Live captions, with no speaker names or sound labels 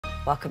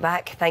Welcome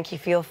back. Thank you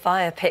for your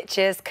fire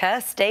pictures.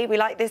 Kirsty, we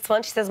like this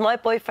one. She says, my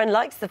boyfriend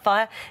likes the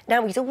fire.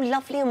 Now he's all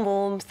lovely and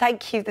warm.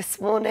 Thank you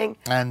this morning.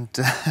 And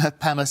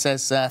Pamela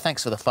says,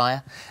 thanks for the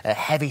fire.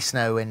 Heavy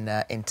snow in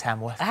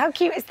Tamworth. How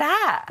cute is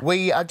that?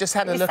 I've just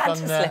had a look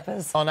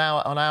on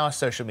our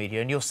social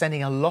media, and you're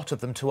sending a lot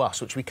of them to us,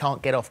 which we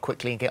can't get off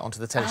quickly and get onto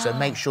the telly. So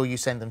make sure you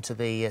send them to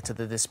the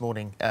This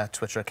Morning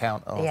Twitter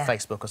account or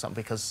Facebook or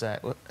something, because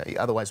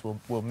otherwise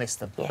we'll miss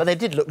them. Yeah. But they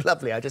did look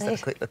lovely. I just had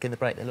a quick look in the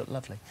break. They look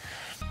lovely.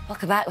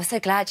 Welcome back. We're so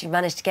glad you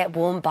managed to get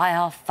warm by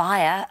our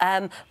fire.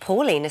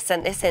 Pauline has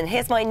sent this in.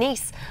 Here's my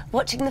niece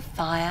watching the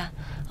fire.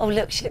 Oh,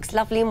 look, she looks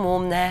lovely and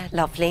warm there.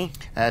 Lovely.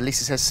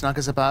 Lisa says, snug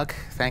as a bug.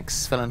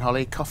 Thanks, Phil and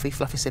Holly. Coffee,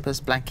 fluffy sippers,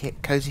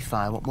 blanket, cosy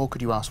fire. What more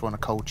could you ask for on a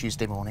cold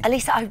Tuesday morning?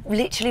 Elisa, I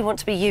literally want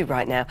to be you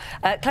right now.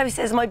 Chloe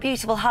says, my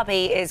beautiful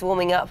hubby is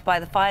warming up by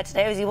the fire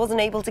today as he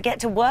wasn't able to get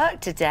to work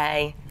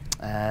today.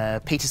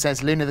 Peter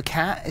says, Luna the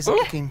cat isn't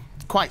looking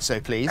quite so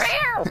pleased.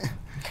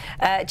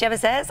 Gemma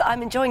says,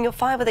 I'm enjoying your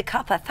fire with a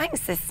cuppa. Thanks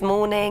this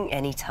morning,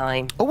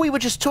 anytime. Oh, we were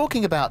just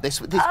talking about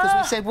this because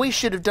we said we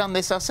should have done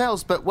this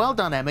ourselves, but well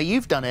done, Emma,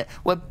 you've done it.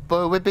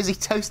 We're busy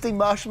toasting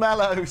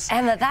marshmallows.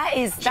 Emma,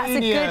 that's a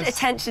good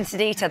attention to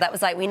detail. That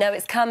was like, we know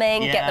it's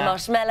coming, get the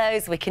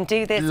marshmallows, we can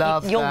do this.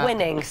 You're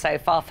winning so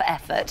far for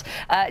effort.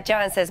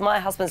 Joanne says, my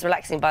husband's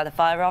relaxing by the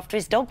fire after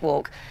his dog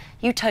walk.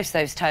 You toast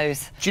those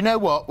toes. Do you know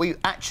what? We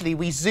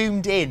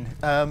zoomed in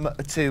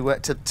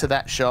to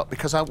that shot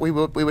because we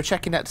were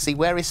checking out to see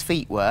where his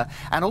feet were,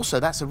 and also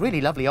that's a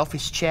really lovely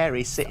office chair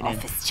he's sitting in.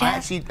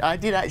 I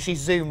did actually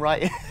zoom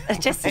right in.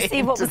 Just to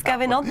see what was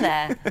going on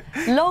there.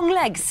 Long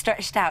legs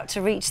stretched out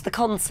to reach the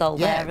console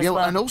there as well.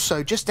 And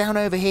also just down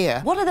over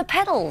here. What are the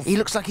pedals? He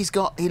looks like he's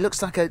got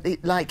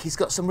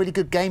some really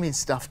good gaming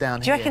stuff down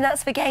here. Do you reckon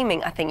that's for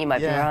gaming? I think you might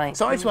be right.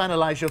 Sorry to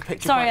analyse your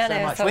picture so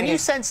much. When you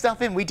send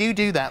stuff in, we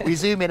do that. We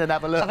zoom in and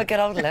have a look. Have a good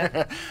old look.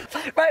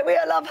 Right, we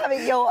love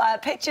having your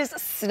pictures.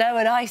 Snow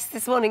and ice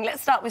this morning.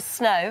 Let's start with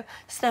snow.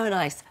 Snow and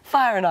ice.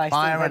 Fire and ice.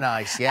 Fire and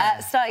ice, yeah.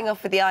 Starting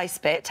off with the ice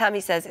bit,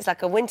 Tammy says it's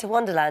like a winter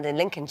wonderland in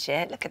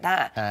Lincolnshire. Look at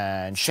that.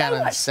 And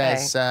Shannon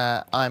says,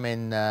 I'm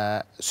in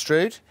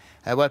Strood.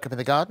 I woke up in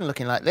the garden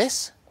looking like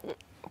this.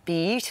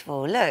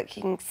 Beautiful. Look,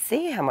 you can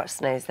see how much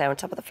snow's there on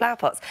top of the flower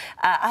pots.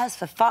 As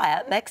for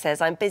fire, Meg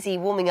says, I'm busy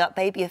warming up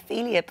baby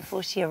Ophelia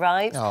before she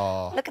arrives.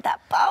 Oh. Look at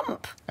that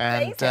bump.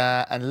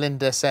 And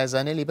Linda says,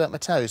 I nearly burnt my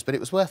toes, but it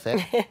was worth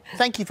it.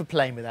 Thank you for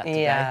playing with that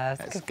today. Yeah,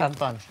 it's good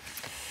fun.